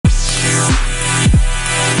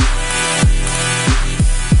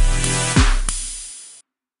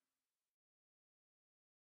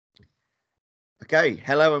Okay,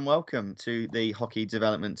 hello and welcome to the Hockey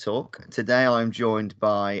Development Talk. Today I'm joined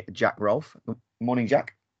by Jack Rolfe. Morning,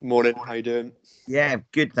 Jack. Morning, how you doing? Yeah,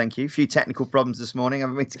 good, thank you. A few technical problems this morning,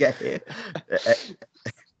 haven't we, to get here?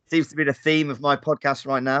 Seems to be the theme of my podcast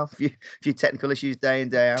right now. A few technical issues day in,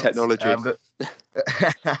 day out. Technology.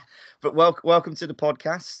 But welcome to the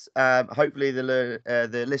podcast. Hopefully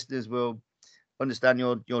the listeners will understand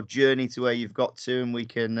your journey to where you've got to, and we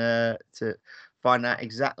can to find out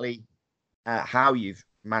exactly how you've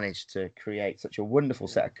managed to create such a wonderful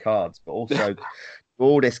set of cards, but also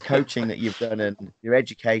all this coaching that you've done and your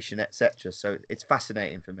education, etc. So it's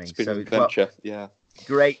fascinating for me. It's been an So adventure, yeah.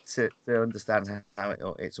 Great to understand how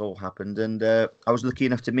it's all happened. And I was lucky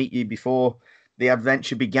enough to meet you before the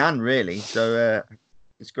adventure began, really. So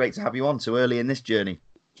it's great to have you on so early in this journey.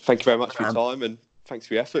 Thank you very much for your time, and thanks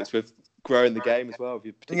for your efforts with growing the game as well,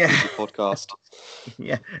 particularly your podcast.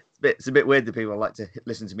 Yeah, it's a bit weird that people like to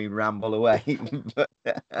listen to me ramble away, but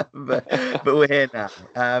we're here now.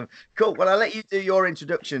 Cool. Well, I'll let you do your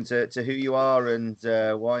introduction to who you are and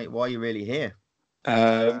why you're really here.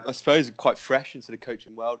 I suppose I'm quite fresh into the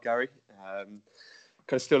coaching world, Gary. Kind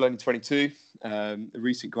of still only 22, a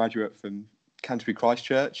recent graduate from Canterbury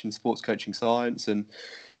Christchurch in sports coaching science, and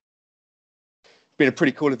it's been a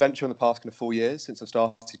pretty cool adventure in the past kind of 4 years since I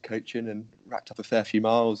started coaching, and racked up a fair few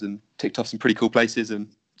miles and ticked off some pretty cool places and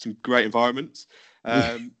some great environments.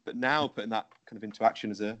 But now putting that kind of into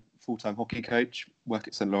action as a full-time hockey coach, work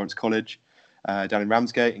at St Lawrence College down in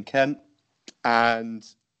Ramsgate in Kent, and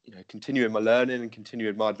continuing my learning and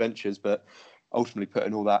continuing my adventures, but ultimately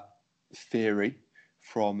putting all that theory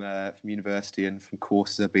from university and from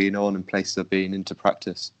courses I've been on and places I've been into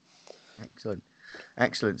practice.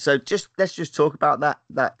 Excellent. So let's just talk about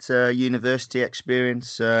that university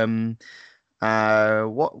experience. What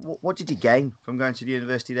did you gain from going to the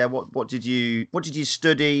university there? What did you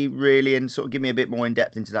study really, and sort of give me a bit more in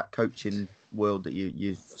depth into that coaching world that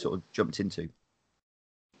you sort of jumped into.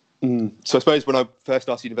 So I suppose when I first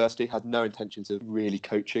started university, I had no intentions of really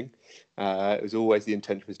coaching. It was always the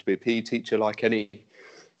intention was to be a PE teacher, like any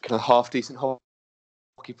kind of half decent hockey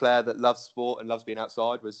player that loves sport and loves being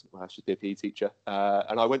outside. I should be a PE teacher.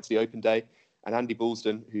 And I went to the open day, and Andy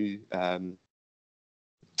Balsden, who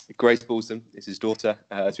Grace Balsden is his daughter.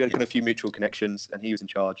 So we had kind of a few mutual connections, and he was in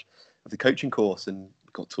charge of the coaching course, and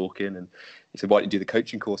we got talking, and he said, "Why don't you do the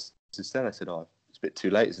coaching course instead?" I said, "Oh, it's a bit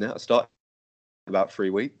too late, isn't it? I started about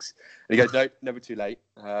 3 weeks." And he goes, "No, never too late."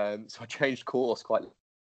 So I changed course quite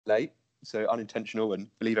late, so unintentional, and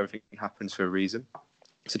believe everything happens for a reason.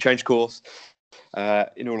 So changed course.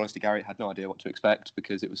 In all honesty, Gary had no idea what to expect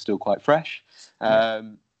because it was still quite fresh.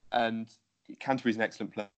 And Canterbury's an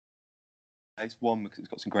excellent place. One, because it's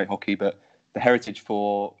got some great hockey, but the heritage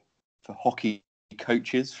for hockey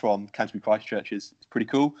coaches from Canterbury Christchurch is pretty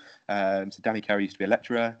cool. So Danny Carey used to be a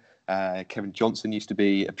lecturer. Kevin Johnson used to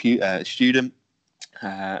be a student.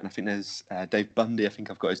 And I think there's Dave Bundy, I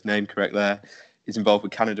think I've got his name correct there, is involved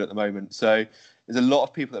with Canada at the moment. So there's a lot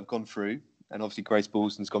of people that have gone through, and obviously Grace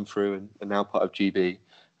Balsden's gone through and now part of GB.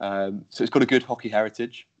 So it's got a good hockey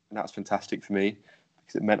heritage, and that's fantastic for me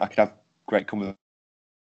because it meant I could have great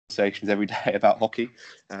conversations every day about hockey,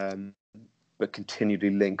 but continually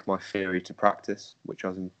link my theory to practice, which I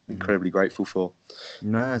was incredibly grateful for.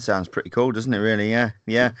 No, that sounds pretty cool, doesn't it? Really, yeah.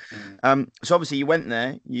 So obviously you went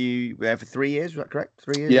there. You were there for 3 years. Is that correct?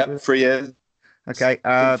 3 years. Yeah, 3 years. Okay.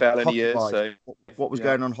 Didn't fail any years. So what was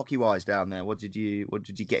going on hockey-wise down there? What did you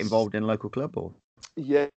get involved in, local club or?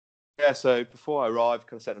 Yeah. So before I arrived,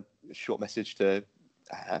 kind of sent a short message to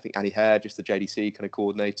I think Annie Hare, just the JDC kind of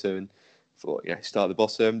coordinator, and thought, start at the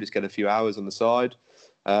bottom, just get a few hours on the side,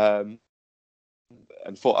 and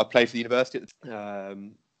thought I'd play for the university.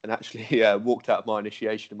 And actually walked out of my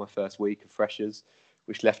initiation in my first week of freshers,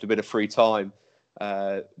 which left a bit of free time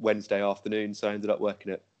Wednesday afternoon. So I ended up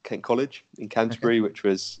working at Kent College in Canterbury, which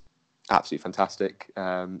was absolutely fantastic.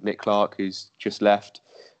 Nick Clark, who's just left,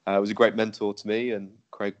 was a great mentor to me, and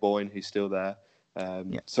Craig Boyne, who's still there.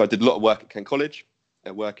 So I did a lot of work at Kent College,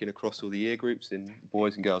 working across all the year groups in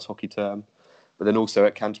boys and girls hockey term, but then also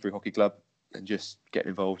at Canterbury Hockey Club, and just getting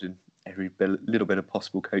involved in every little bit of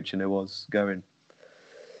possible coaching there was going.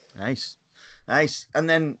 Nice. And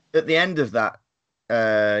then at the end of that,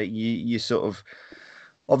 you sort of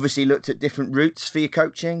obviously looked at different routes for your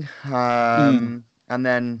coaching, and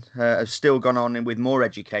then have still gone on with more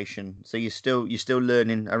education. So you're still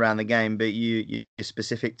learning around the game, but you're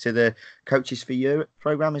specific to the Coaches for Europe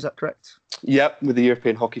program. Is that correct? Yep, with the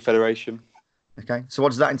European Hockey Federation. Okay. So what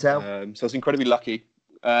does that entail? So I was incredibly lucky.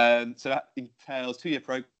 So that entails 2-year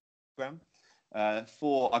program.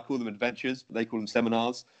 4, I call them adventures, but they call them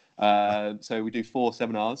seminars. So we do 4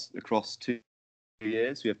 seminars across 2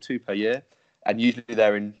 years. We have 2 per year, and usually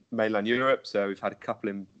they're in mainland Europe. So we had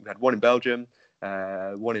one in Belgium,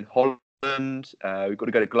 one in Holland. We've got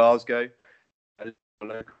to go to Glasgow.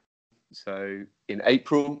 So in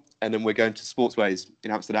April, and then we're going to Sportsways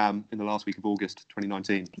in Amsterdam in the last week of August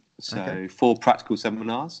 2019. So 4 practical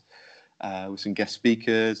seminars with some guest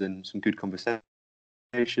speakers and some good conversations.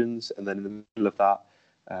 And then in the middle of that,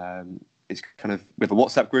 it's kind of, we have a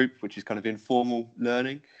WhatsApp group, which is kind of informal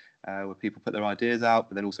learning, where people put their ideas out.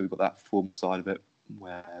 But then also we've got that formal side of it,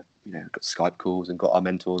 where we've got Skype calls and got our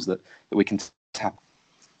mentors that we can tap.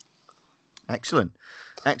 Excellent.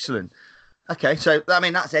 Okay, so I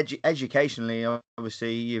mean that's educationally.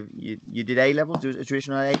 Obviously, you did A level. Was it a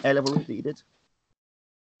traditional A level route that you did?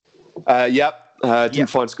 Didn't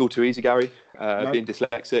find school too easy, Gary. No. Being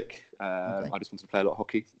dyslexic, I just wanted to play a lot of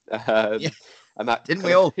hockey. And that didn't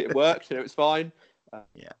we all? It worked, it was fine.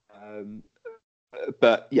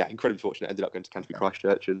 But yeah, incredibly fortunate. Ended up going to Canterbury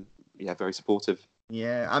Christchurch, and very supportive.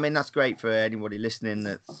 Yeah, I mean that's great for anybody listening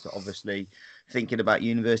that's obviously thinking about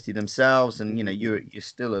university themselves, and you're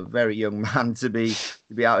still a very young man to be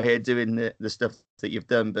out here doing the stuff that you've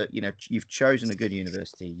done, but you've chosen a good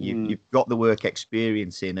university. You've got the work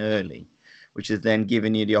experience in early, which has then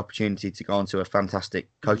given you the opportunity to go onto a fantastic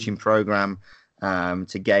coaching program,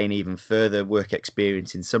 to gain even further work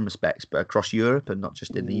experience in some respects, but across Europe and not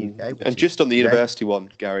just in the UK. And just on the university one,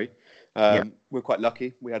 Gary, we're quite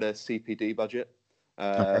lucky. We had a CPD budget.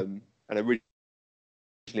 And originally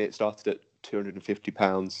it started at £250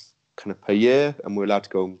 kind of per year, and we're allowed to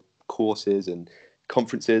go on courses and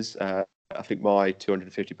conferences. I think my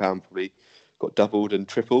 £250 probably got doubled and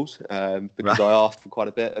tripled because I asked for quite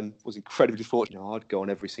a bit and was incredibly fortunate. I'd go on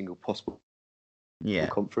every single possible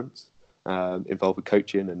conference involved with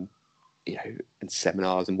coaching and and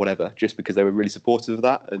seminars and whatever, just because they were really supportive of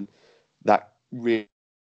that, and that really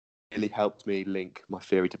helped me link my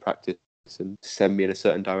theory to practice and send me in a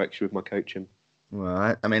certain direction with my coaching.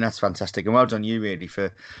 Well, I mean that's fantastic, and well done you really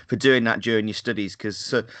for doing that during your studies, because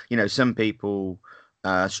some people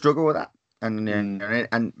struggle with that, and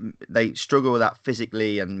they struggle with that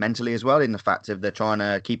physically and mentally as well, in the fact of they're trying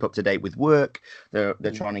to keep up to date with work, they're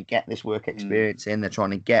trying to get this work experience in, they're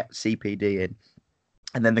trying to get CPD in,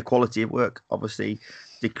 and then the quality of work obviously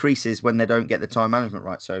decreases when they don't get the time management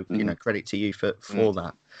right. So credit to you for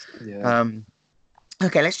that.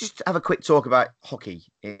 Okay, let's just have a quick talk about hockey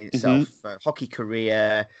itself. Hockey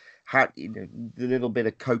career, how the little bit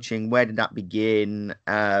of coaching. Where did that begin?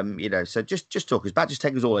 So just talk us back. Just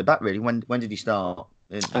take us all the way back. Really, when did you start?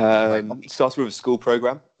 Started with a school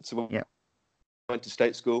program. So went to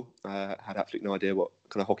state school. Had absolutely no idea what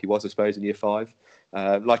kind of hockey was, I suppose, in year 5.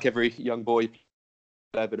 Like every young boy,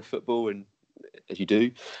 play a bit of football, and as you do.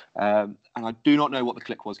 And I do not know what the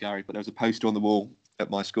click was, Gary, but there was a poster on the wall at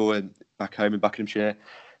my school and back home in Buckinghamshire,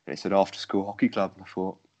 and it said after school hockey club, and I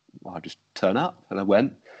thought, well, I'll just turn up, and I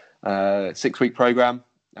went. 6-week program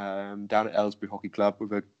down at Aylesbury Hockey Club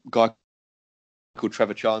with a guy called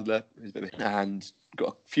Trevor Chandler, and got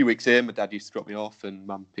a few weeks in. My dad used to drop me off, and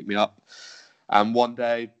Mum picked me up. And one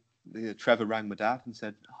day, Trevor rang my dad and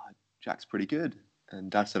said, "Jack's pretty good." And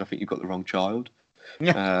Dad said, "I think you've got the wrong child."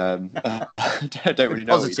 Don't really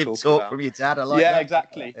know positive what talk about. From your dad. I like that. Yeah,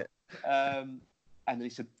 exactly. And then he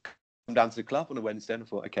said, "Come down to the club on a Wednesday." And I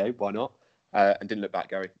thought, okay, why not? And didn't look back,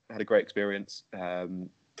 Gary. I had a great experience,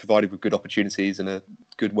 provided with good opportunities and a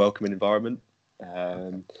good welcoming environment.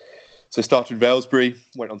 So I started with Aylesbury,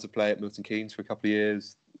 went on to play at Milton Keynes for a couple of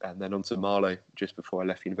years, and then on to Marlow just before I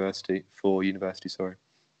left university.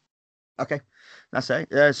 Okay, that's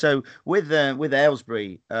it. So with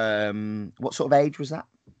Aylesbury, what sort of age was that?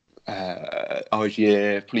 I was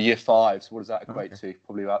year 5. So what does that equate to?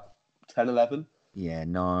 Probably about 10, 11. Yeah,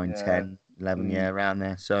 9, 10, 11, around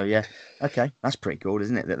there. So yeah, okay, that's pretty cool,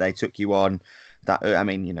 isn't it? That they took you on. That I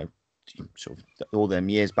mean, sort of all them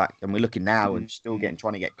years back, and we're looking now and still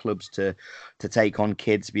trying to get clubs to take on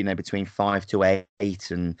kids, between 5 to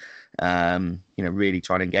 8, and really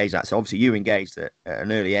trying to engage that. So obviously you engaged at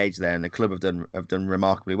an early age there, and the club have done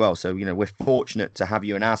remarkably well. So we're fortunate to have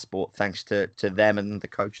you in our sport, thanks to them and the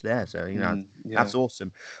coach there. So that's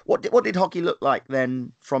awesome. What did hockey look like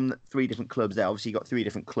then from the 3 different clubs there? Obviously you got 3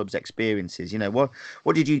 different clubs experiences.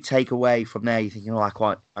 What did you take away from there? You thinking,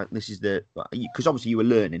 this is because obviously you were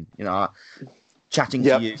learning, chatting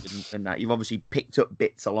to you and that you've obviously picked up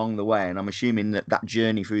bits along the way, and I'm assuming that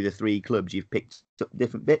journey through the 3 clubs, you've picked up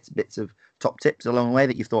different bits of top tips along the way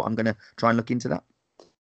that you've thought, I'm going to try and look into that.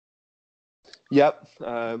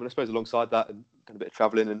 And I suppose alongside that, and done a bit of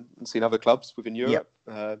travelling and seen other clubs within Europe.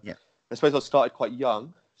 I suppose I started quite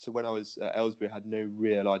young, so when I was at Aylesbury, I had no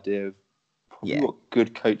real idea of what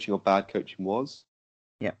good coaching or bad coaching was.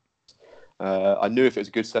 I knew if it was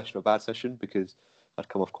a good session or a bad session because I'd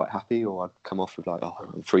come off quite happy, or I'd come off with like, oh,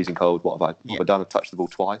 I'm freezing cold. What have I done? I've touched the ball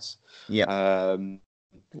twice. Yeah.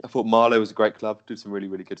 I thought Marlow was a great club. Did some really,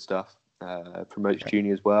 really good stuff. Promotes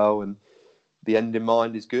junior as well, and the end in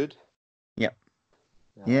mind is good. Yeah.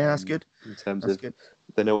 Yeah, that's good. In terms of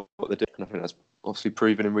they know what they're doing. I think that's obviously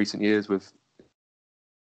proven in recent years with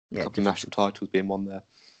a couple of national titles being won there.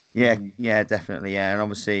 Yeah, yeah, definitely. Yeah, and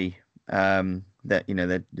obviously that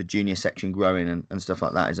the junior section growing and stuff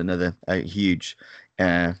like that is another huge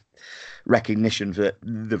recognition that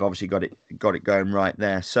they've obviously got it going right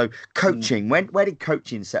there. So coaching, where did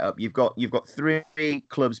coaching set up? You've got 3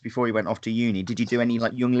 clubs before you went off to uni. Did you do any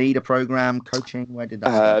like young leader program coaching? Where did that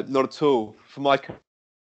start? Not at all. For my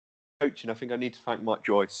coaching, I think I need to thank Mike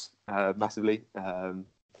Joyce massively.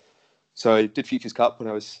 So I did Futures Cup when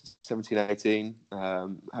I was 17, 18.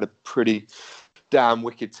 Had a pretty damn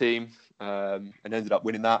wicked team and ended up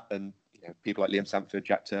winning that. And people like Liam Sanford,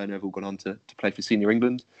 Jack Turner have all gone on to play for Senior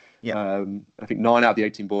England. Yeah. I think 9 out of the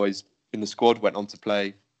 18 boys in the squad went on to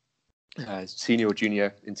play senior or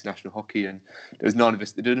junior international hockey, and there was 9 of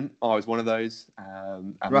us that didn't. I was one of those.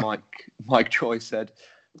 And right. Mike Joyce said,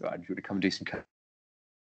 right, "Do you want to come and do some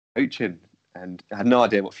coaching?" And I had no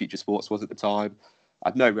idea what Future Sports was at the time. I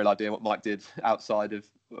had no real idea what Mike did outside of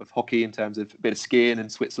hockey in terms of a bit of skiing in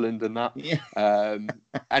Switzerland and that. Yeah.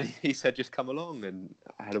 And he said, just come along. And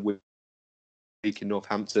I had a week in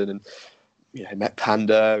Northampton and met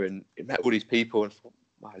Panda and met all these people and thought,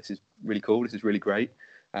 wow, this is really cool. This is really great.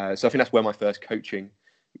 So I think that's where my first coaching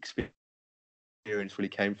experience really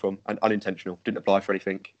came from, and unintentional. Didn't apply for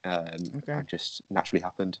anything. And just naturally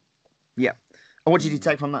happened. Yeah. And what did you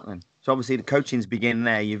take from that then? So obviously the coaching's begin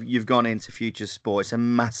there. You've gone into Future Sports, a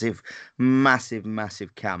massive, massive,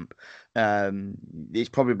 massive camp. It's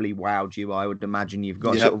probably wowed you. I would imagine you've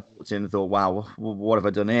got sort of walked in and thought, "Wow, what have I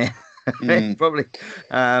done here?" Probably.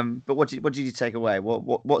 But what did you take away?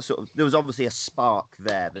 What sort of? There was obviously a spark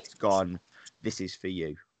there that's gone. This is for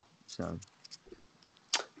you. So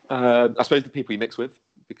I suppose the people you mix with,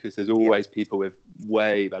 because there's always people with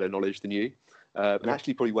way better knowledge than you. And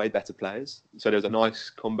actually probably way better players. So there was a nice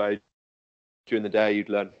combo. During the day, you'd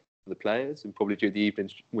learn from the players, and probably during the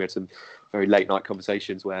evenings, we had some very late night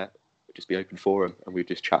conversations where it'd just be open forum and we'd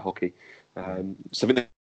just chat hockey. So I think the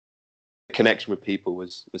connection with people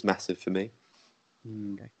was massive for me.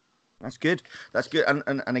 Okay. That's good. That's good.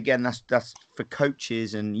 And again, that's for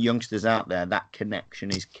coaches and youngsters out there. That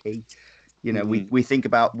connection is key. We think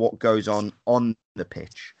about what goes on the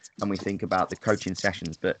pitch, and we think about the coaching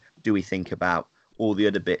sessions, but do we think about all the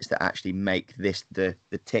other bits that actually make this the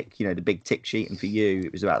tick, the big tick sheet? And for you,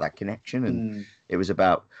 it was about that connection, and it was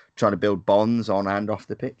about trying to build bonds on and off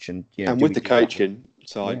the pitch. And with the coaching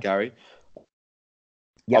side, Gary,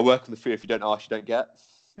 I work on the theory: if you don't ask, you don't get.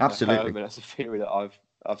 Absolutely, and that's a theory that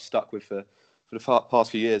I've stuck with for the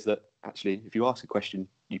past few years. That actually, if you ask a question,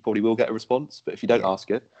 you probably will get a response. But if you don't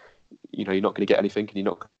ask it, you're not going to get anything, and you're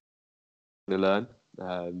not going to learn.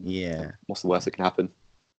 What's the worst that can happen?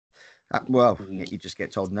 You just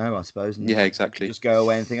get told no, I suppose. And exactly. Just go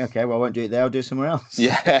away and think, okay, well, I won't do it there. I'll do it somewhere else.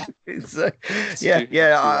 Yeah. So,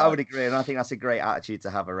 I would agree, and I think that's a great attitude to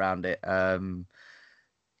have around it.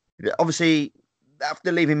 Obviously,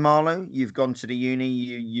 after leaving Marlow, you've gone to the uni.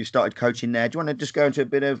 You started coaching there. Do you want to just go into a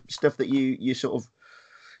bit of stuff that you sort of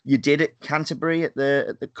you did at Canterbury at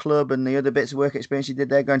the club and the other bits of work experience you did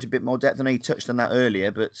there? Go into a bit more depth. I know you touched on that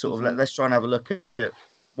earlier, but sort of let's try and have a look at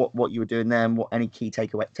what you were doing there and what any key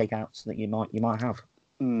takeouts that you might have.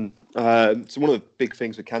 So one of the big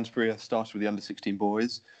things with Canterbury, I started with the under-16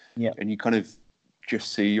 boys. Yeah. And you kind of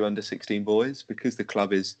just see you under-16 boys because the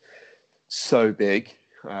club is so big.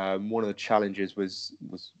 One of the challenges was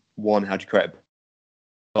one, how do you create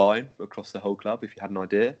a line across the whole club if you had an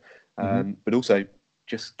idea, but also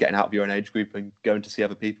just getting out of your own age group and going to see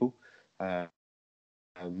other people. I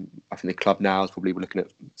think the club now is probably we're looking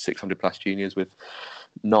at 600 plus juniors with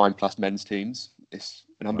 9 plus men's teams. It's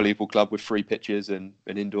an unbelievable club with 3 pitches and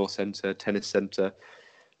an indoor centre, tennis centre.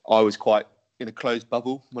 I was quite in a closed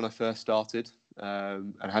bubble when I first started,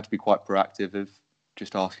 and I had to be quite proactive of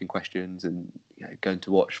just asking questions and going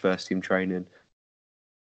to watch first team training.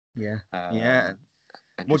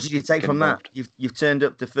 What did you take from that? You've turned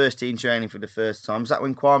up to first team training for the first time. Was that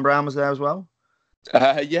when Quan Brown was there as well?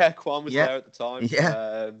 Quan was there at the time.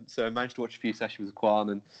 So I managed to watch a few sessions with Quan,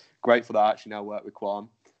 and grateful that I actually now work with Quan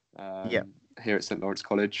here at St Lawrence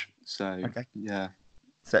College. So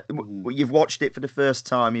So you've watched it for the first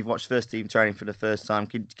time. You've watched first team training for the first time.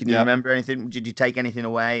 Can you remember anything? Did you take anything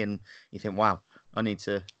away and you think, wow, I need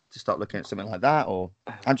to start looking at something like that? Or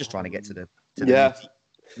I'm just trying to get to the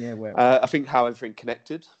I think how everything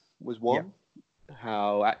connected. was one.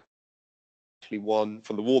 How actually one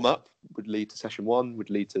from the warm-up would lead to session 1, would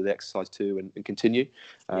lead to the exercise 2 and continue,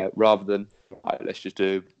 rather than let's just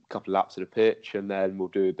do a couple of laps of the pitch and then we'll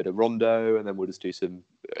do a bit of rondo and then we'll just do some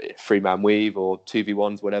 3-man weave or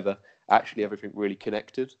 2v1s, whatever. Actually, everything really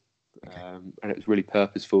connected, and it was really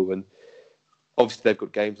purposeful. And obviously, they've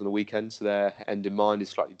got games on the weekend, so their end in mind is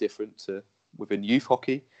slightly different to within youth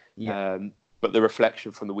hockey. But the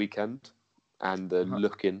reflection from the weekend and the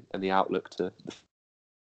looking and the outlook to the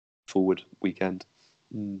forward weekend.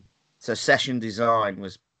 So session design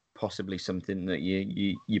was possibly something that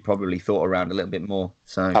you probably thought around a little bit more.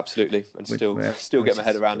 So absolutely, and still get my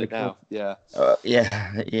head around it now. Yeah.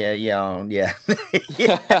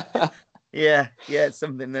 It's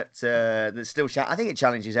something that still. I think it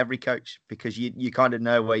challenges every coach, because you kind of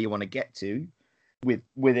know where you want to get to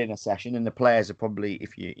within a session, and the players are probably,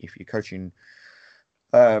 if you're coaching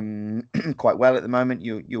quite well at the moment,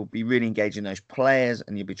 you'll be really engaging those players,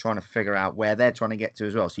 and you'll be trying to figure out where they're trying to get to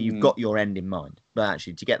as well. So you've got your end in mind, but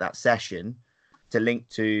actually to get that session to link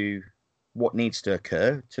to what needs to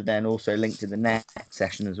occur, to then also link to the next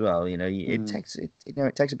session as well. It takes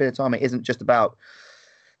a bit of time. It isn't just about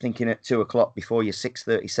thinking at 2:00 before your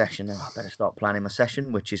 6:30 session, I better start planning my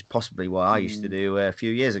session, which is possibly what I used to do a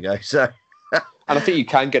few years ago. So, and I think you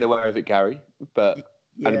can get away with it, Gary, but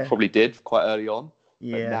and probably did quite early on.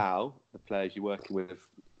 But now the players you're working with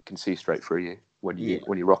can see straight through you when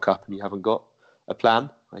you rock up and you haven't got a plan.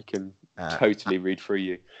 They can totally read through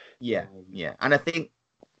you. And I think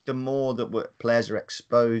the more that players are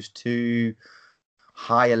exposed to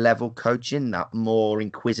higher level coaching, that more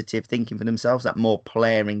inquisitive thinking for themselves, that more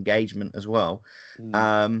player engagement as well,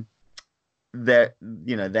 they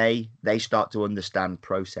start to understand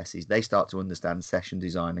processes, they start to understand session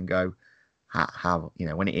design, and go how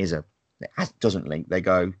when it doesn't link, they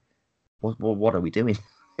go, what are we doing?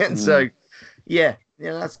 And so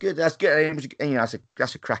that's good. That's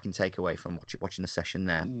a cracking takeaway from watching the session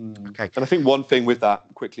there. Okay. And I think one thing with that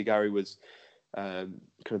quickly, Gary, was kind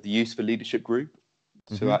of the use for leadership group.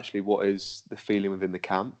 So actually, what is the feeling within the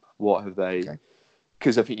camp? What have they?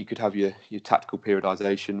 Because I think you could have your tactical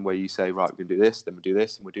periodization where you say, right, we're going to do this, then we'll do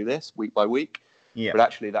this, and we'll do this week by week. But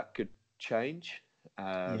actually, that could change.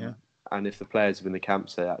 And if the players within the camp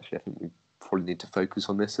say, actually, I think we probably need to focus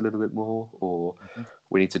on this a little bit more, or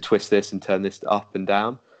we need to twist this and turn this up and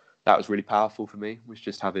down. That was really powerful for me, was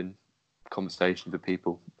just having conversations with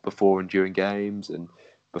people before and during games and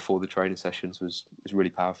before the training sessions was really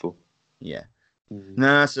powerful.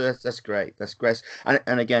 No, so that's great. That's great.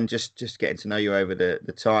 And again, just getting to know you over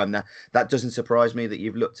the time, that doesn't surprise me that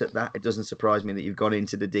you've looked at that. It doesn't surprise me that you've gone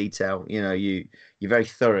into the detail. You're very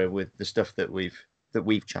thorough with the stuff that we've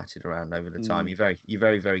chatted around over the time. You're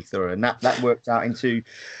very, very thorough, and that worked out into,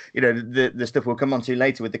 the stuff we'll come on to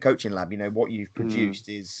later with the coaching lab. What you've produced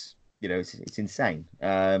is, it's insane,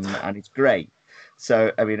 and it's great.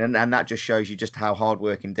 So I mean, and that just shows you just how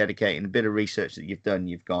hardworking, dedicated, and a bit of research that you've done.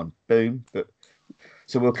 You've gone boom, but.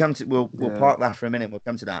 So we'll park that for a minute. We'll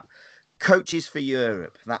come to that. Coaches for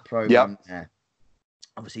Europe, that program there.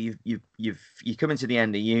 Obviously, you're coming to the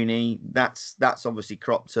end of uni. That's obviously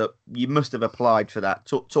cropped up. You must have applied for that.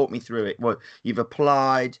 Talk me through it. Well, you've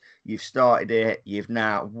applied, you've started it.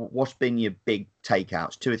 What's been your big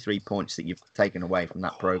takeouts? 2 or 3 points that you've taken away from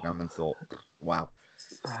that program and thought, wow.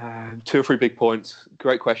 2 or 3 big points.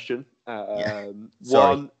 Great question.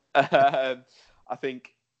 One, I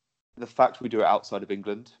think. The fact we do it outside of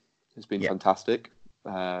England has been fantastic.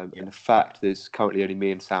 And the fact there's currently only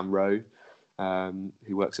me and Sam Rowe,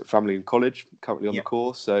 who works at Framlingham College, currently on the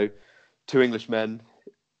course. So 2 Englishmen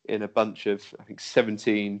in a bunch of, I think,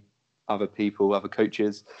 17 other people, other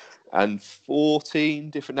coaches, and 14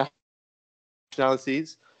 different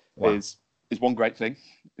nationalities is one great thing,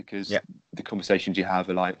 because the conversations you have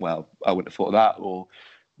are like, well, I wouldn't have thought of that, or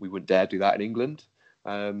we wouldn't dare do that in England.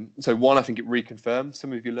 So one, I think it reconfirms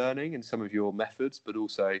some of your learning and some of your methods, but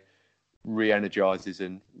also re-energizes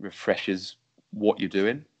and refreshes what you're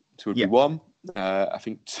doing. So it would be one. I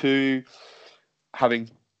think 2, having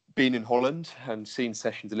been in Holland and seen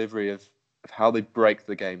session delivery of how they break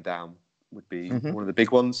the game down would be one of the big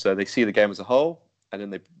ones. So they see the game as a whole, and then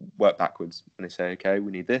they work backwards and they say, okay,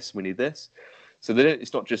 we need this, we need this. So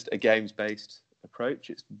it's not just a games-based approach.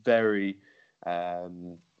 It's very...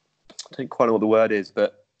 I don't quite know what the word is,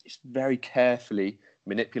 but it's very carefully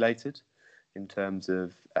manipulated in terms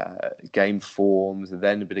of game forms and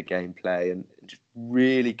then a bit of gameplay, and just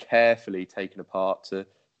really carefully taken apart to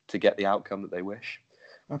get the outcome that they wish.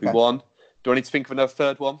 Okay. One. Do I need to think of another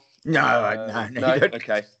third one? No.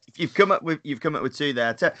 Okay. you've come up with two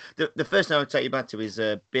there. The first thing I would take you back to is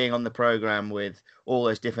being on the program with all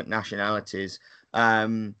those different nationalities.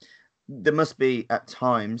 There must be at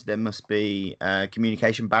times a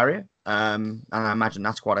communication barrier, and I imagine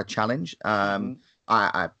that's quite a challenge.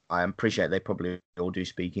 I appreciate they probably all do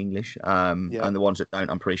speak English, and the ones that don't,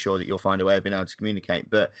 I'm pretty sure that you'll find a way of being able to communicate.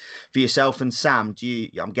 But for yourself and Sam,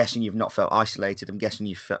 I'm guessing you've not felt isolated. I'm guessing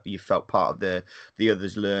you felt part of the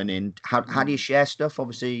others learning. How do you share stuff?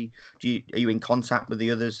 Obviously, are you in contact with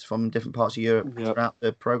the others from different parts of Europe throughout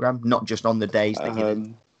the program, not just on the days that you're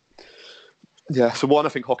there? Yeah. So one, I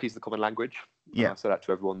think hockey is the common language. Yeah. I say that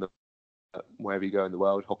to everyone that wherever you go in the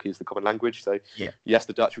world, hockey is the common language. So yes,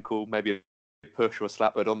 the Dutch would call maybe a push or a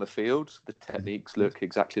slap, but on the field, the techniques look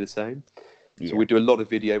exactly the same. So we do a lot of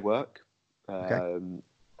video work, and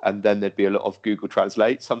then there'd be a lot of Google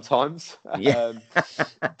Translate sometimes.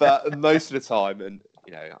 But most of the time, and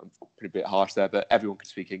I'm pretty bit harsh there, but everyone can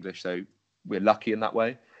speak English, so we're lucky in that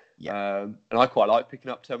way. And I quite like picking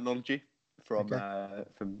up terminology from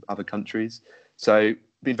other countries. So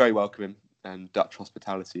been very welcoming, and Dutch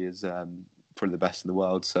hospitality is probably the best in the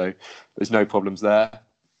world. So there's no problems there.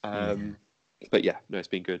 But it's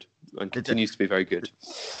been good and continues to be very good.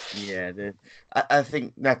 Yeah, I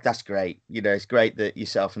think that's great. It's great that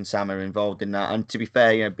yourself and Sam are involved in that. And to be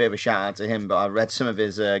fair, a bit of a shout out to him. But I read some of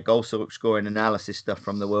his goal scoring analysis stuff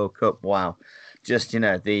from the World Cup. Wow, just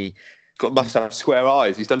must have square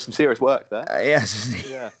eyes. He's done some serious work there. Yes,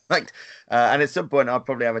 and at some point I'll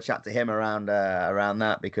probably have a chat to him around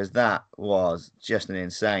that, because that was just an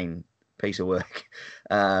insane piece of work.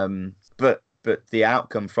 But the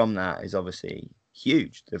outcome from that is obviously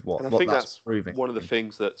huge. Of what I think that's that's proving. One of the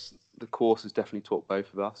things that the course has definitely taught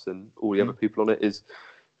both of us and all the other people on it is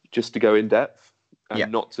just to go in depth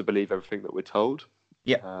and not to believe everything that we're told.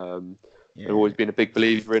 I've always been a big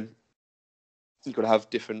believer in you've got to have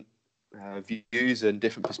different views and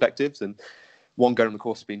different perspectives, and one going on the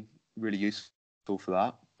course has been really useful for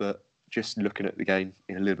that. But just looking at the game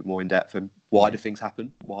in a little bit more in depth, and why do things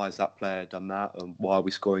happen? Why has that player done that? And why are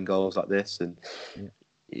we scoring goals like this? And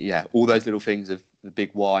all those little things of the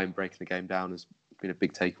big why and breaking the game down has been a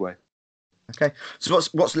big takeaway. Okay, so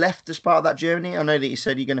what's left as part of that journey? I know that you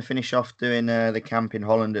said you're going to finish off doing the camp in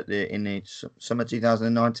Holland in the summer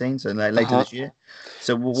 2019, so later this year.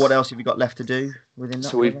 So what else have you got left to do within that?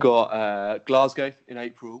 So we've got Glasgow in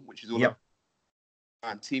April, which is all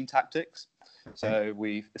around team tactics. So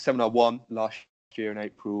Seminar 1 last year in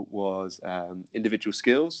April was individual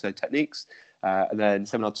skills, so techniques. And then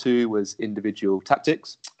Seminar 2 was individual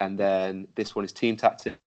tactics. And then this one is team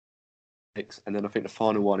tactics. And then I think the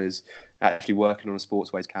final one is actually working on a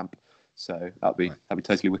Sportsways camp. So that'd be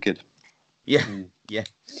totally wicked. Yeah.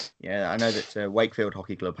 I know that Wakefield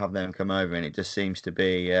Hockey Club have them come over, and it just seems to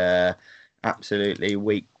be absolutely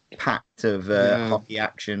week packed of hockey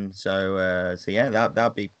action. So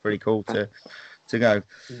that'd be pretty cool to go.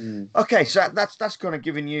 Okay, so that's kind of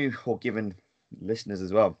giving you, or giving listeners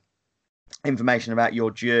as well, information about your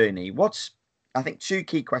journey. I think two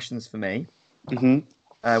key questions for me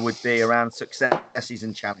would be around successes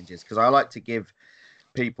and challenges, because I like to give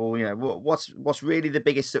people, what's really the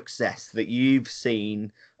biggest success that you've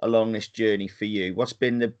seen along this journey for you? What's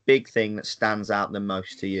been the big thing that stands out the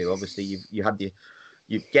most to you? Obviously,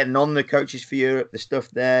 you're getting on the Coaches for Europe, the stuff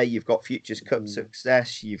there. You've got Futures Cup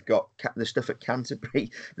success. You've got the stuff at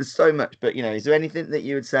Canterbury. There's so much, but is there anything that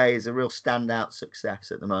you would say is a real standout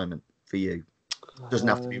success at the moment for you? It doesn't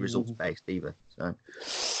have to be results based either. So,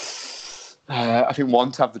 I think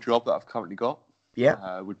one, to have the job that I've currently got.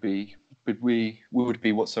 Would be one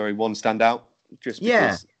standout. Just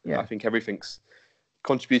because I think everything's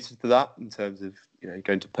contributed to that in terms of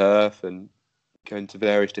going to Perth and going to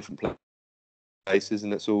various different places,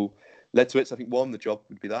 and it's all led to it. So I think one, the job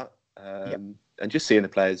would be that, and just seeing the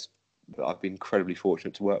players that I've been incredibly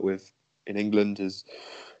fortunate to work with in England as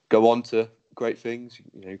go on to great things.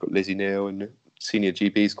 You've got Lizzie Neal in the senior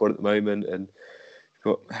GB squad at the moment, and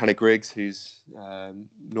you've got Hannah Griggs, who's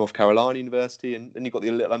North Carolina University, and then you've got the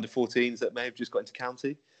little under-14s that may have just got into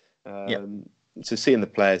county. So seeing the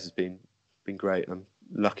players has been great. I'm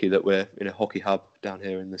lucky that we're in a hockey hub down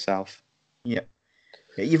here in the south. Yeah,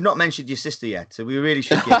 you've not mentioned your sister yet, so we really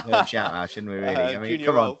should give her a shout out, shouldn't we? Really, Junior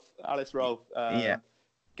come Rolf, Alice Rolf.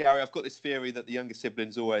 Gary, I've got this theory that the younger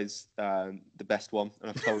sibling's always the best one, and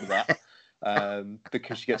I've told her that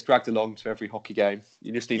because she gets dragged along to every hockey game.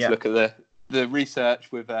 You just need to look at the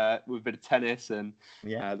research with a bit of tennis and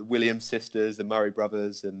the Williams sisters, the Murray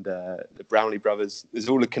brothers, and the Brownlee brothers. There's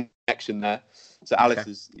all a connection there. So Alice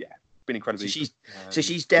has been incredibly.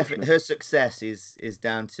 She's definitely, her success is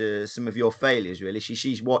down to some of your failures. Really,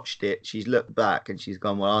 she's watched it, she's looked back, and she's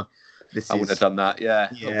gone, well, I wouldn't have done that. Yeah.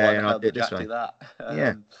 Yeah, Why the hell did did Jack do that?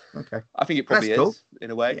 Yeah. Okay. I think it probably That's cool.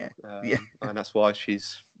 in a way. Yeah. And that's why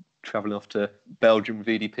she's travelling off to Belgium with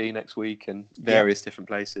VDP next week and various different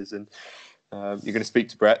places. And you're going to speak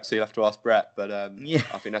to Brett, so you'll have to ask Brett. But I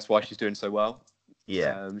think that's why she's doing so well.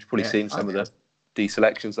 Yeah. She's probably seen some of the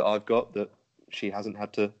deselections that I've got that she hasn't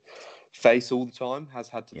had to face all the time, has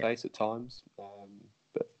had to face at times.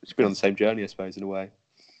 But she's been on the same journey, I suppose, in a way.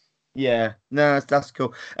 Yeah, no, that's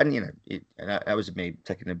cool. And that was me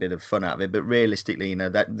taking a bit of fun out of it. But realistically,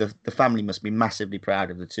 that the family must be massively proud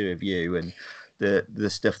of the two of you and the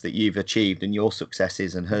stuff that you've achieved and your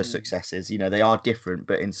successes and her successes. They are different,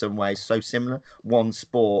 but in some ways so similar. One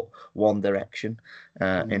sport, one direction.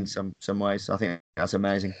 In some ways, I think that's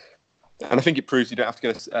amazing. And I think it proves you don't have to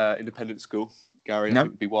go to independent school, Gary. No. I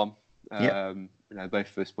think would be one.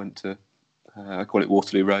 Both of us went to. I call it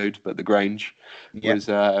Waterloo Road, but the Grange was, it was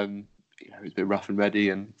a bit rough and ready,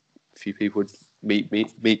 and a few people would meet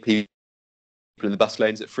people in the bus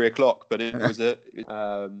lanes at 3:00. But it was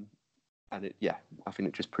I think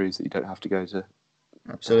it just proves that you don't have to go to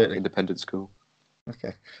independent school.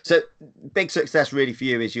 Okay, so big success really for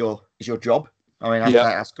you is your job. I mean,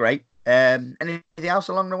 that's great. Anything else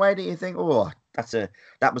along the way that you think,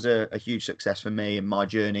 that was a huge success for me in my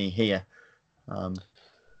journey here?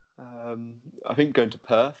 I think going to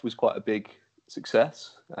Perth was quite a big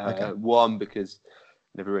success. One, because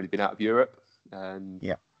I've never really been out of Europe, and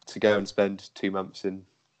to go and spend 2 months in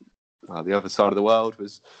the other side of the world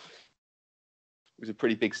was a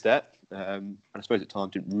pretty big step. And I suppose at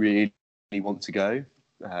times didn't really want to go,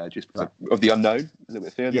 just because of the unknown, a little bit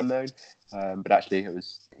of fear of the unknown. But actually, it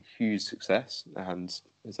was a huge success, and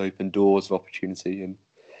it's opened doors of opportunity, and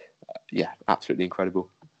absolutely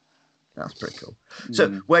incredible. That's pretty cool. So,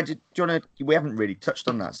 do you want to? We haven't really touched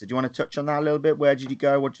on that. So, do you want to touch on that a little bit? Where did you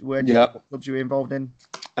go? What clubs you were involved in?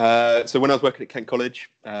 So, when I was working at Kent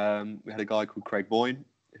College, we had a guy called Craig Boyne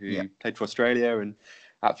who played for Australia and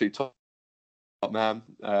absolute top man.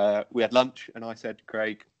 We had lunch, and I said,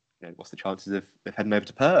 Craig, what's the chances of heading over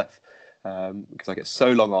to Perth? Because I get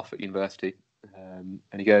so long off at university. And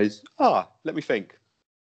he goes, let me think.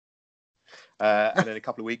 And then a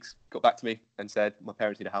couple of weeks, got back to me and said, my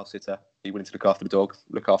parents need a house sitter. Are you willing to look after the dog,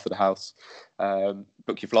 look after the house?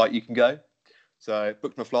 Book your flight, you can go. So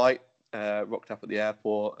booked my flight, rocked up at the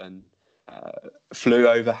airport and flew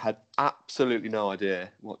over, had absolutely no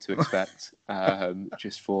idea what to expect.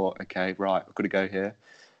 Just thought, okay, right, I've got to go here.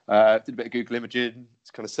 Did a bit of Google imaging,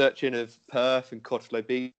 kind of searching of Perth and Cottesloe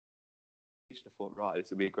Beach. I thought, right,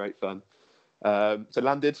 this will be great fun. So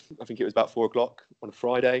landed, I think it was about 4:00 on a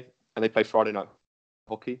Friday. And they play Friday night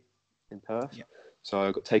hockey in Perth. Yeah. So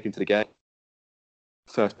I got taken to the game.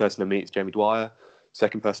 First person I meet is Jamie Dwyer.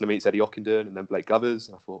 Second person I meet is Eddie Ockenden and then Blake Govers.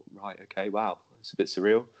 And I thought, right, okay, wow, it's a bit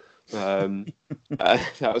surreal.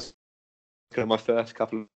 That was kind of my first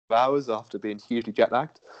couple of hours after being hugely jet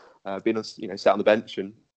lagged. Being on, sat on the bench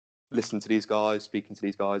and listening to these guys, speaking to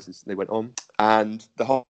these guys as they went on. And the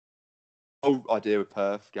whole idea with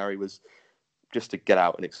Perth, Gary, was just to get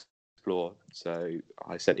out and explore. So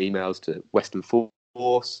I sent emails to Western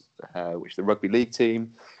Force, which is the rugby league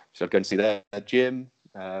team. So I'd go and see their gym.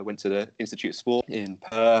 Went to the Institute of Sport in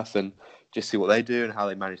Perth and just see what they do and how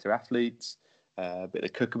they manage their athletes. A bit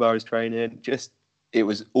of Kookaburras training. It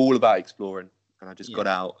was all about exploring. And I just got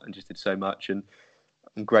out and just did so much. And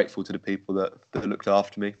I'm grateful to the people that looked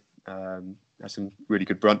after me. Had some really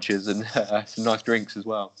good brunches and some nice drinks as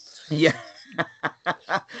well. Yeah.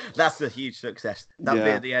 That's a huge success. That bit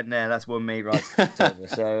at the end there, that's won me right over.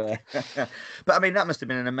 So, but I mean, that must have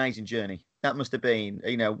been an amazing journey. That must have been,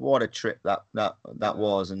 what a trip that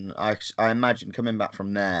was. And I imagine coming back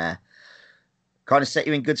from there kind of set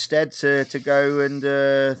you in good stead to go and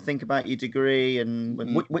think about your degree. And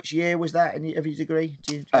which year was that of your degree?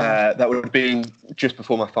 That would have been just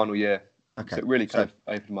before my final year. Okay. So it really kind of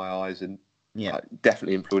opened my eyes and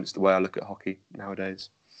definitely influenced the way I look at hockey nowadays.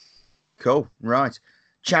 Cool. Right.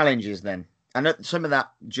 Challenges then. I know some of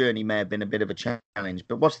that journey may have been a bit of a challenge,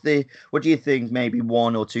 but what do you think maybe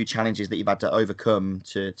one or two challenges that you've had to overcome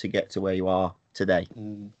to get to where you are today?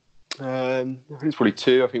 I think it's probably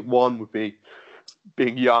two. I think one would be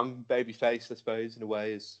being young, baby-faced, I suppose, in a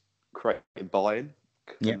way, is creating buy-in.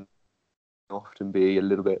 Can often be a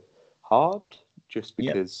little bit hard just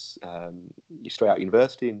because you're straight out of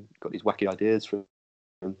university and got these wacky ideas from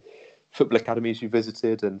football academies you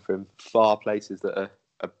visited and from far places that are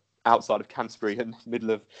outside of Canterbury and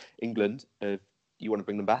middle of England. You want to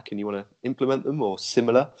bring them back and you want to implement them or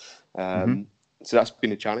similar. So that's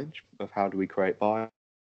been a challenge. of how do we create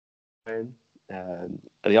buy-in. And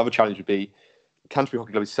the other challenge would be Canterbury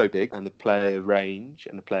Hockey Club is so big, and the player range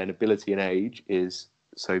and the player ability and age is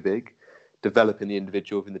so big. Developing the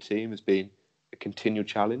individual within the team has been a continual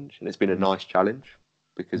challenge, and it's been a nice challenge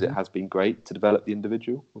because it has been great to develop the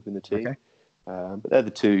individual within the team. Okay. But they're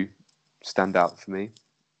the two stand out for me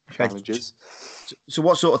challenges. So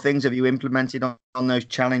what sort of things have you implemented on those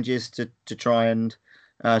challenges to try and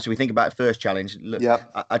so we think about the first challenge. Look,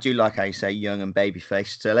 I do like how you say young and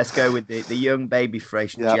baby-faced. So let's go with the young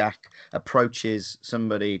baby-faced Jack approaches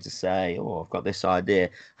somebody to say, oh, I've got this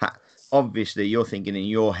idea. Obviously, you're thinking in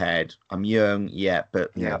your head, I'm young,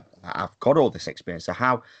 but you know, I've got all this experience. So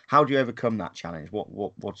how do you overcome that challenge?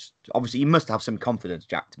 What's obviously you must have some confidence,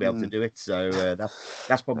 Jack, to be able to do it. So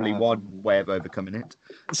that's probably one way of overcoming it.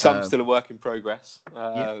 Some still a work in progress.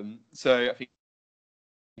 So I think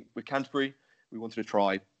with Canterbury, we wanted to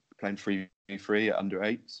try playing 3v3 at under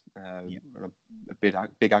 8s. I'm a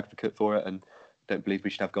big advocate for it, and don't believe we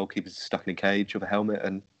should have goalkeepers stuck in a cage with a helmet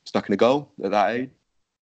and stuck in a goal at that age.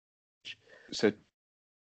 So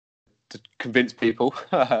to convince people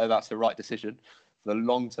that's the right decision for the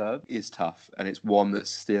long term is tough, and it's one that's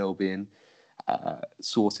still being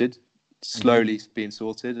sorted, slowly being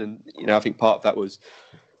sorted. And you know, I think part of that was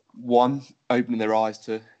one, opening their eyes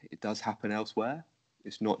to it does happen elsewhere.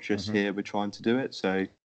 It's not just here we're trying to do it. So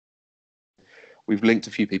we've linked a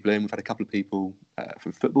few people in. We've had a couple of people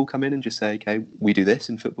from football come in and just say, okay, we do this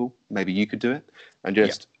in football. Maybe you could do it. And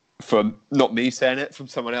just from not me saying it, from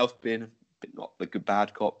someone else being not the good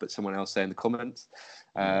bad cop, but someone else saying the comments.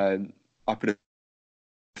 I put a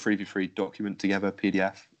 3v3 document together,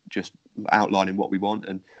 PDF, just outlining what we want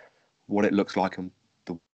and what it looks like and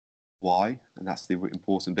the why. And that's the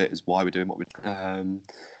important bit, is why we're doing what we're doing.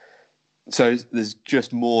 So there's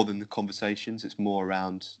just more than the conversations. It's more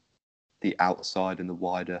around the outside and the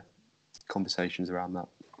wider conversations around that.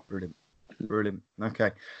 Brilliant.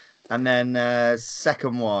 Okay. And then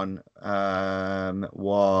second one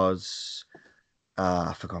was...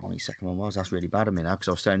 I forgot what the second one was. That's really bad of me now because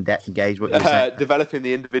I was so engaged. What you were saying. Developing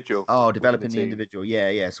the individual. Oh, developing the individual.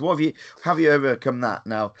 Yeah. So what have you overcome that?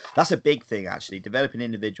 Now that's a big thing actually. Developing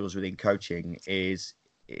individuals within coaching is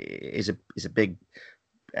a big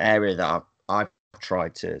area that I've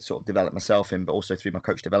tried to sort of develop myself in, but also through my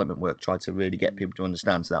coach development work, tried to really get people to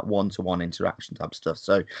understand that one-to-one interaction type stuff.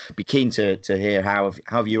 So be keen to hear how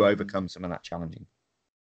have you overcome some of that challenging.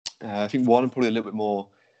 I think one, I'm probably a little bit more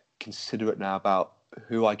considerate now about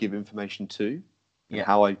who I give information to and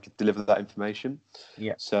how I deliver that information.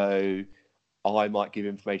 So I might give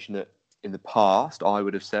information that in the past I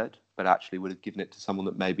would have said, but actually would have given it to someone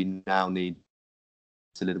that maybe now needs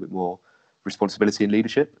a little bit more responsibility and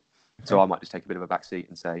leadership. So I might just take a bit of a back seat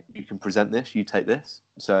and say, you can present this, you take this.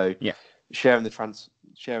 So sharing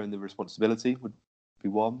the responsibility would be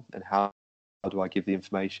one, and how do I give the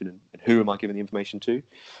information and who am I giving the information to?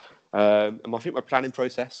 And I think my planning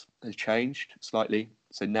process has changed slightly.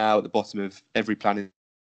 So now at the bottom of every planning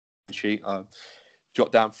sheet, I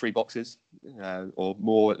jot down 3 boxes, or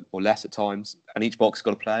more or less at times, and each box has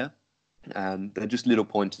got a player. And they're just little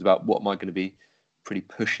pointers about what am I going to be pretty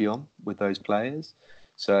pushy on with those players.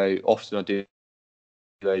 So often I do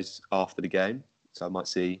those after the game. So I might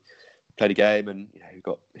play the game, and you've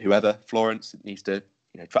got whoever, Florence needs to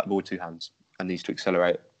track the ball with 2 hands and needs to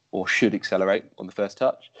accelerate or should accelerate on the first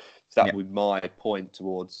touch. So that would be my point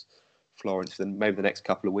towards Florence for maybe the next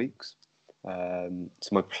couple of weeks. So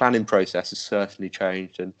my planning process has certainly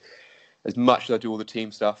changed, and as much as I do all the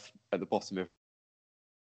team stuff at the bottom of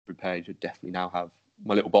every page, I definitely now have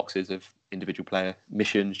my little boxes of individual player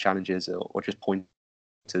missions, challenges, or just pointers.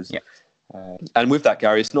 And with that,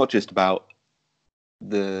 Gary, it's not just about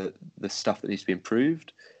the stuff that needs to be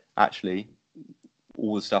improved. Actually,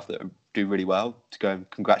 all the stuff that do really well, to go and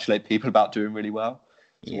congratulate people about doing really well.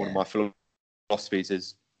 So one of my philosophies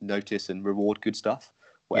is notice and reward good stuff,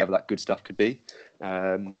 whatever that good stuff could be.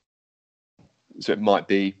 So it might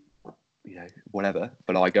be, whatever,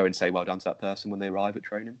 but I go and say well done to that person when they arrive at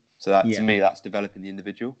training. So that to me, that's developing the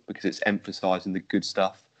individual, because it's emphasising the good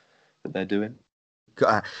stuff that they're doing.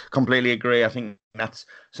 I completely agree. I think that's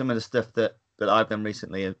some of the stuff that I've done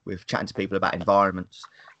recently with chatting to people about environments,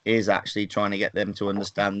 is actually trying to get them to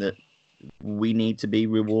understand that we need to be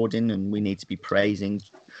rewarding and we need to be praising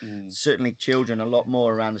certainly children a lot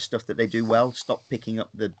more around the stuff that they do well. Stop picking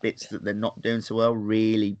up the bits that they're not doing so well.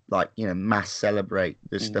 Really, mass celebrate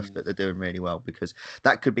the stuff that they're doing really well, because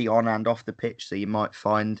that could be on and off the pitch. So you might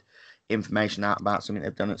find information out about something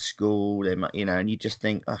they've done at school. They might, and you just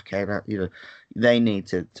think, okay, that they need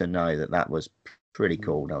to know that was pretty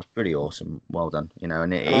cool. That was pretty awesome. Well done.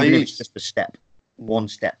 And even if it's just one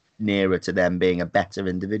step nearer to them being a better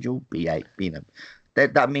individual.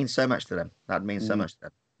 That means so much to them. That means so much to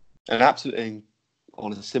them. And absolutely,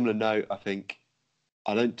 on a similar note, I think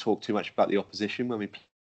I don't talk too much about the opposition when we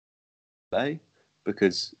play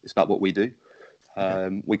because it's about what we do.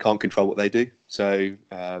 We can't control what they do. So,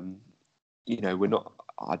 we're not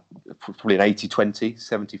probably an 80-20,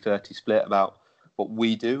 70-30 split about what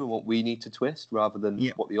we do and what we need to twist rather than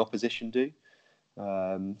what the opposition do.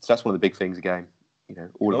 So that's one of the big things again,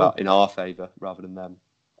 all about in our favour rather than them.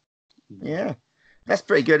 Yeah. That's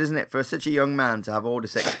pretty good, isn't it, for such a young man to have all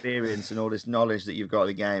this experience and all this knowledge that you've got of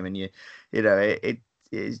the game, and it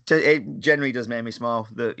generally does make me smile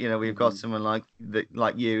that we've got someone like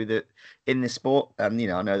you that in this sport, and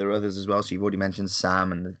I know there are others as well. So you've already mentioned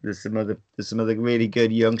Sam, and there's some other really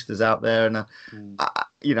good youngsters out there, and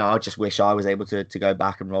I just wish I was able to go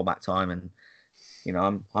back and roll back time, and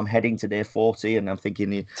I'm heading to near 40, and I'm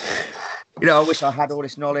thinking. I wish I had all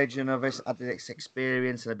this knowledge and I've had this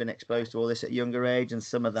experience and I've been exposed to all this at a younger age. And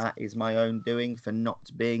some of that is my own doing for not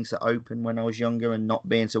being so open when I was younger and not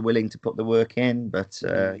being so willing to put the work in. But,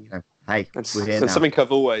 hey, we're here now. Something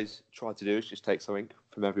I've always tried to do is just take something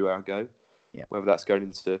from everywhere I go. Yeah. Whether that's going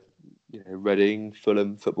into, Reading,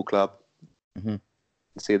 Fulham Football Club,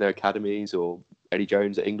 see their academies, or Eddie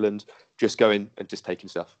Jones at England, just going and just taking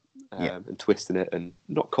stuff and twisting it and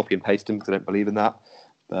not copy and pasting because I don't believe in that.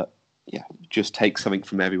 But just take something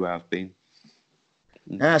from everywhere I've been.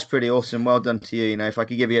 That's pretty awesome. Well done to you. If I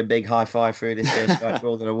could give you a big high five through this Skype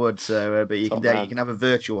call, then I would. So, but you can have a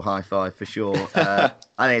virtual high five for sure. I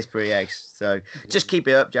think it's pretty ace. So, just keep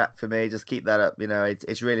it up, Jack. For me, just keep that up.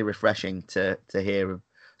 It's really refreshing to hear of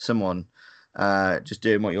someone just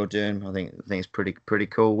doing what you're doing. I think it's pretty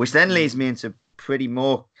cool. Which then leads me into pretty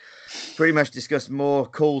much discuss more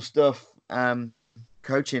cool stuff.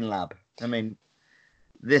 Coaching lab. I mean.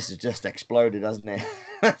 This has just exploded, hasn't it?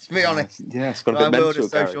 Let's be honest. Yeah, it's got a bit mental. World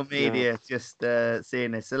of social media, just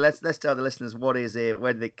seeing this. So let's tell the listeners, what is it?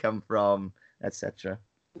 Where did it come from, etc.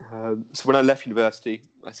 So when I left university,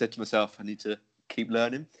 I said to myself, I need to keep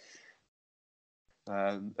learning.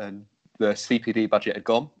 And the CPD budget had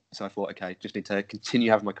gone, so I thought, okay, just need to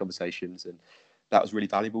continue having my conversations, and that was really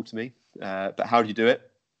valuable to me. But how do you do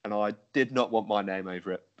it? And I did not want my name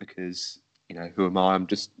over it because. Who am I? I'm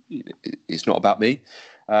just, it's not about me.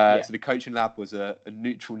 So the coaching lab was a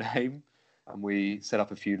neutral name, and we set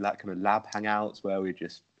up a few kind of lab hangouts where we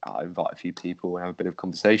just invite a few people and have a bit of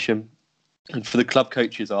conversation. And for the club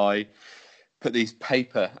coaches, I put these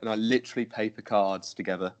literally paper cards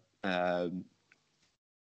together. I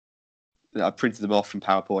printed them off from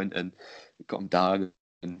PowerPoint and got them done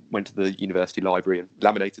and went to the university library and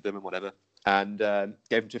laminated them and whatever. And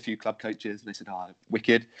gave them to a few club coaches, and they said,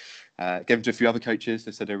 wicked. Gave them to a few other coaches,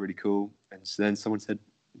 they said they're really cool. And so then someone said,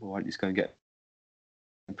 well, why don't you just go and get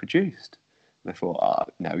them produced? And I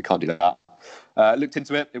thought, no, we can't do that. Looked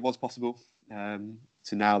into it, it was possible.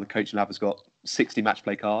 So now the coaching lab has got 60 match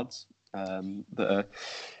play cards that are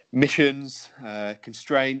missions,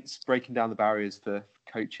 constraints, breaking down the barriers for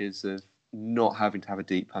coaches of not having to have a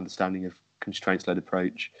deep understanding of constraints-led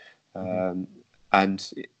approach,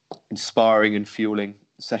 and inspiring and fueling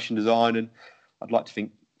session design, and I'd like to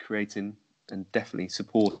think creating and definitely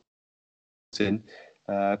supporting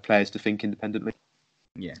players to think independently.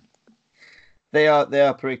 Yeah, they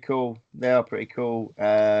are pretty cool. So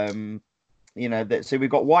we've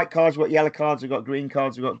got white cards, we've got yellow cards, we've got green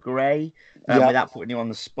cards, we've got grey. Without putting you on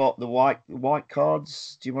the spot, the white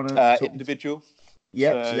cards. Do you want to individual?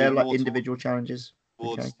 Yeah, so they're like individual challenges.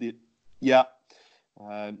 Okay. We've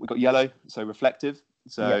got yellow, so reflective.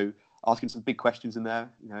 So asking some big questions in there,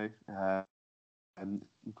 and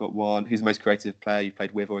we've got one, who's the most creative player you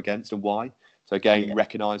played with or against and why? So again,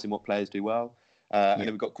 recognising what players do well. And then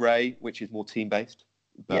we've got grey, which is more team-based.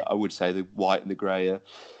 But I would say the white and the grey are,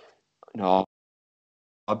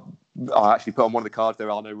 I actually put on one of the cards, there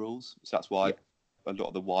are no rules. So that's why a lot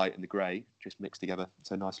of the white and the grey just mix together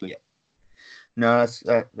so nicely. Yeah. No,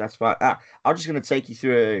 that's fine. I'm just going to take you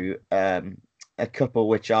through a couple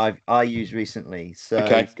which I used recently. So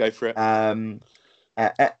okay, go for it.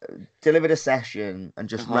 Delivered a session and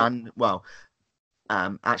just ran. Well,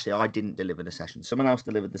 actually, I didn't deliver the session. Someone else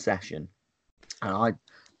delivered the session, and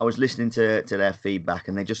I was listening to their feedback,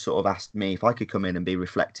 and they just sort of asked me if I could come in and be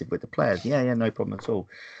reflective with the players. Yeah, no problem at all.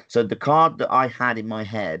 So the card that I had in my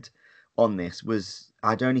head on this was,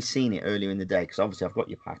 I'd only seen it earlier in the day because obviously I've got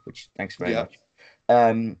your pack, which thanks very much.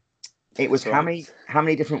 It was how many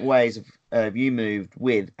different ways have you moved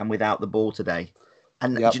with and without the ball today?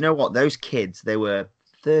 And do you know what? Those kids, they were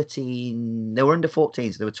 13, they were under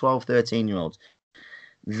 14, so they were 12, 13-year-olds.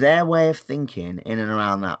 Their way of thinking in and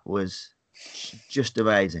around that was just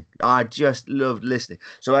amazing. I just loved listening.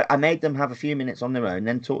 So I made them have a few minutes on their own,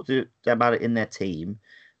 then talked to them about it in their team,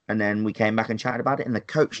 and then we came back and chatted about it. And the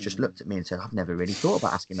coach just looked at me and said, "I've never really thought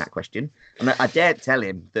about asking that question." And I dared tell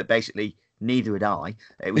him that basically neither had I.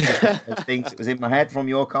 It was just one of those things that was in my head from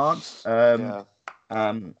your cards. Yeah.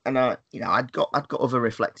 And I'd got other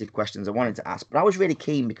reflective questions I wanted to ask, but I was really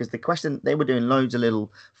keen because the question they were doing loads of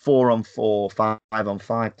little 4-on-4,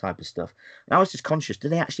 5-on-5 type of stuff. And I was just conscious, do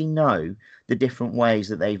they actually know the different ways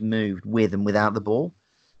that they've moved with and without the ball?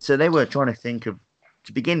 So they were trying to think of,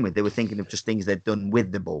 to begin with, they were thinking of just things they'd done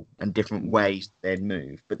with the ball and different ways they'd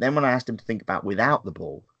moved. But then when I asked them to think about without the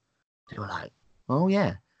ball, they were like, oh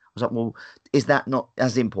yeah. I was like, well, is that not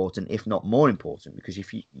as important, if not more important? Because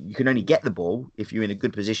if you can only get the ball if you're in a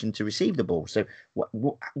good position to receive the ball. So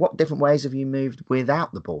what different ways have you moved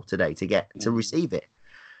without the ball today to receive it?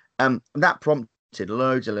 That prompted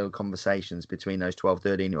loads of little conversations between those 12,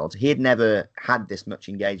 13-year-olds. He had never had this much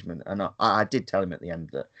engagement. And I did tell him at the end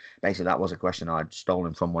that basically that was a question I'd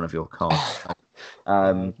stolen from one of your cards.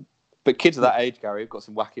 But kids of that age, Gary, have got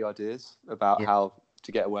some wacky ideas about how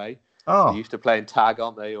to get away. Oh, they're used to playing tag,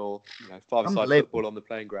 aren't they? Or five-a-side football on the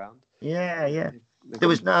playing ground. Yeah. There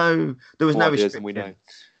was no restrictions. We know.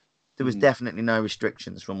 There was definitely no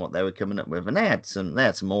restrictions from what they were coming up with, and they had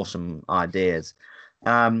some awesome ideas.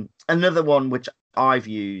 Another one which I've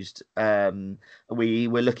used, we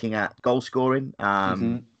were looking at goal scoring.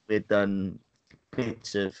 We'd done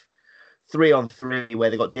bits of 3-on-3 where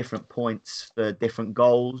they got different points for different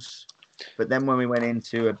goals, but then when we went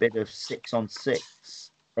into a bit of 6-on-6.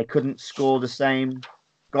 They couldn't score the same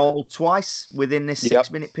goal twice within this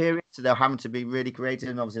 6-minute period, so they're having to be really creative.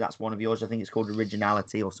 And obviously, that's one of yours. I think it's called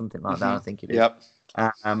originality or something like that. I think it is. Yep.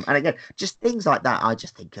 And again, just things like that, I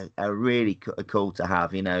just think are really cool to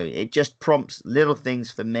have. It just prompts little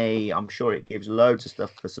things for me. I'm sure it gives loads of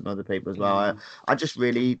stuff for some other people as well. I just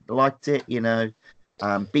really liked it.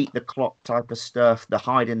 Beat the clock type of stuff, the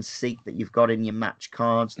hide and seek that you've got in your match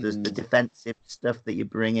cards, there's the defensive stuff that you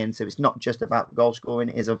bring in. So it's not just about goal scoring,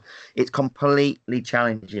 it's completely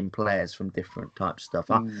challenging players from different types of stuff.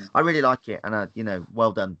 I really like it, and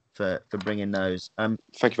well done for bringing those. Thank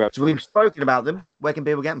you very much. So we've spoken about them. Where can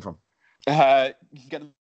people get them from? You can get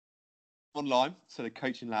them online, so the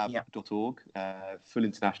coachinglab.org, full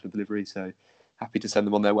international delivery, so happy to send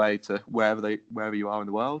them on their way to wherever you are in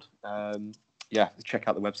the world. Check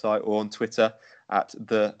out the website or on Twitter at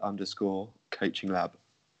 @the_coachinglab.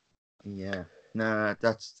 Yeah, no,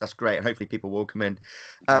 that's great. And hopefully people will come in.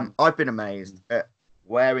 I've been amazed at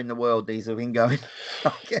where in the world these have been going.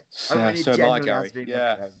 So am I, Gary. It's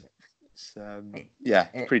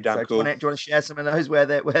pretty damn cool. Do you want to share some of those? Where's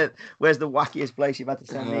the wackiest place you've had to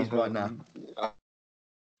send these right now?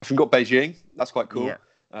 I've got Beijing. That's quite cool.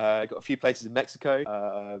 Got a few places in Mexico,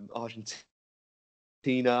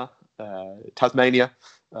 Argentina. Tasmania,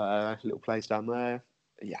 a little place down there.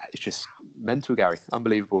 Yeah, it's just mental, Gary.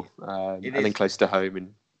 Unbelievable. And then close to home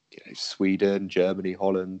in Sweden, Germany,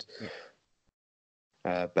 Holland,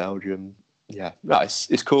 Belgium. Yeah, no,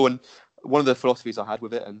 it's cool. And one of the philosophies I had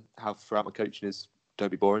with it and how throughout my coaching is don't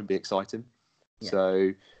be boring, be exciting. Yeah.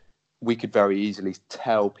 So we could very easily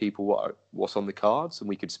tell people what's on the cards and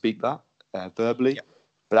we could speak that verbally. Yeah.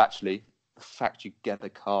 But actually, the fact you get the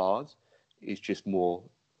card is just more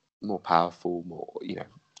powerful, you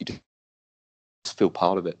just feel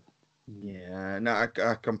part of it. Yeah, no, I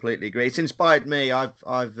completely agree. It's inspired me. I've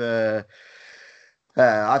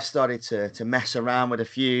started to mess around with a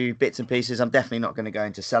few bits and pieces. I'm definitely not going to go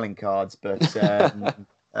into selling cards, but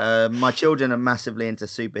my children are massively into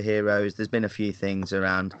superheroes. There's been a few things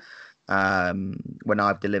around when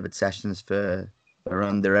I've delivered sessions for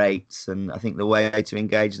under 8s, and I think the way to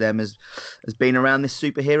engage them has been around this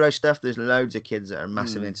superhero stuff. There's loads of kids that are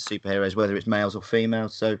massively into superheroes, whether it's males or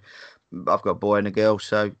females. So I've got a boy and a girl,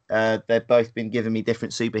 so they've both been giving me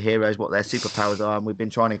different superheroes, what their superpowers are, and we've been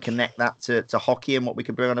trying to connect that to hockey and what we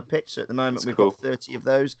can bring on a pitch. So at the moment, we've got 30 of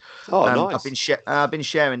those. Oh, nice. I've been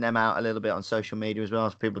sharing them out a little bit on social media as well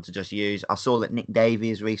for people to just use. I saw that Nick Davey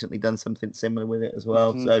has recently done something similar with it as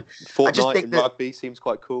well. So Fortnite I just think in rugby seems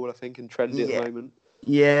quite cool, I think, and trendy at the moment.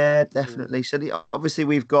 Yeah, definitely. So obviously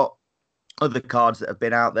we've got other cards that have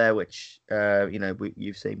been out there, which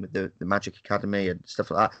you've seen with the Magic Academy and stuff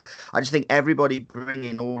like that. I just think everybody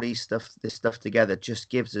bringing all this stuff together just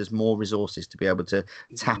gives us more resources to be able to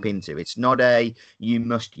tap into. It's not you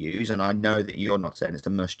must use, and I know that you're not saying it's a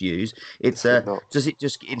must use. It's does it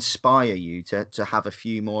just inspire you to have a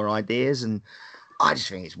few more ideas? And I just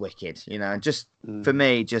think it's wicked, just for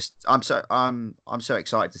me, I'm so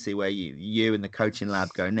excited to see where you and the coaching lab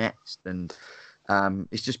go next. And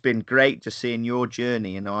It's just been great just seeing your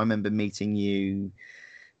journey. I remember meeting you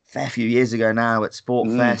a fair few years ago now at Sport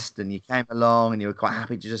Fest, and you came along and you were quite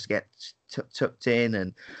happy to just get tucked in,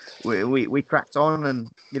 and we cracked on, and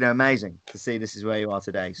amazing to see this is where you are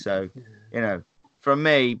today. So from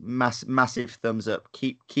me, massive thumbs up.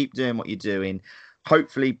 Keep doing what you're doing.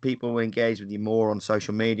 Hopefully people will engage with you more on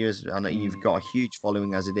social medias. I know you've got a huge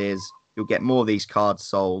following as it is. You'll get more of these cards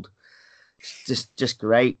sold. Just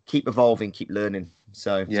great. Keep evolving, keep learning.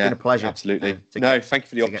 So it's been a pleasure. Absolutely. Thank you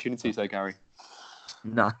for the opportunity, though, Gary.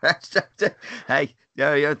 No, hey,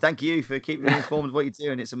 thank you for keeping me informed of what you're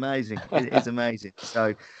doing. It's amazing. It is amazing.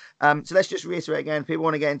 So let's just reiterate again. People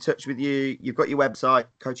want to get in touch with you. You've got your website,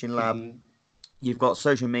 Coaching Lab. You've got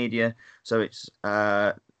social media. So it's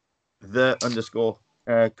 _Coaching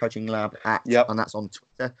Lab and that's on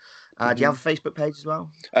Twitter. Do you have a Facebook page as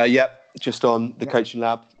well? Just on the Coaching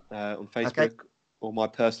Lab on Facebook. Okay. Or my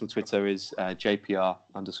personal Twitter is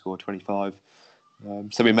JPR_25.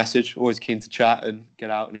 Send me a message. Always keen to chat and get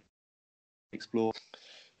out and explore.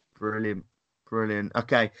 Brilliant.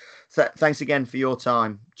 Okay, so thanks again for your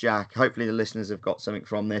time, Jack. Hopefully the listeners have got something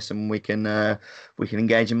from this, and we can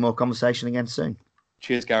engage in more conversation again soon.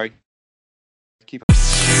 Cheers, Gary.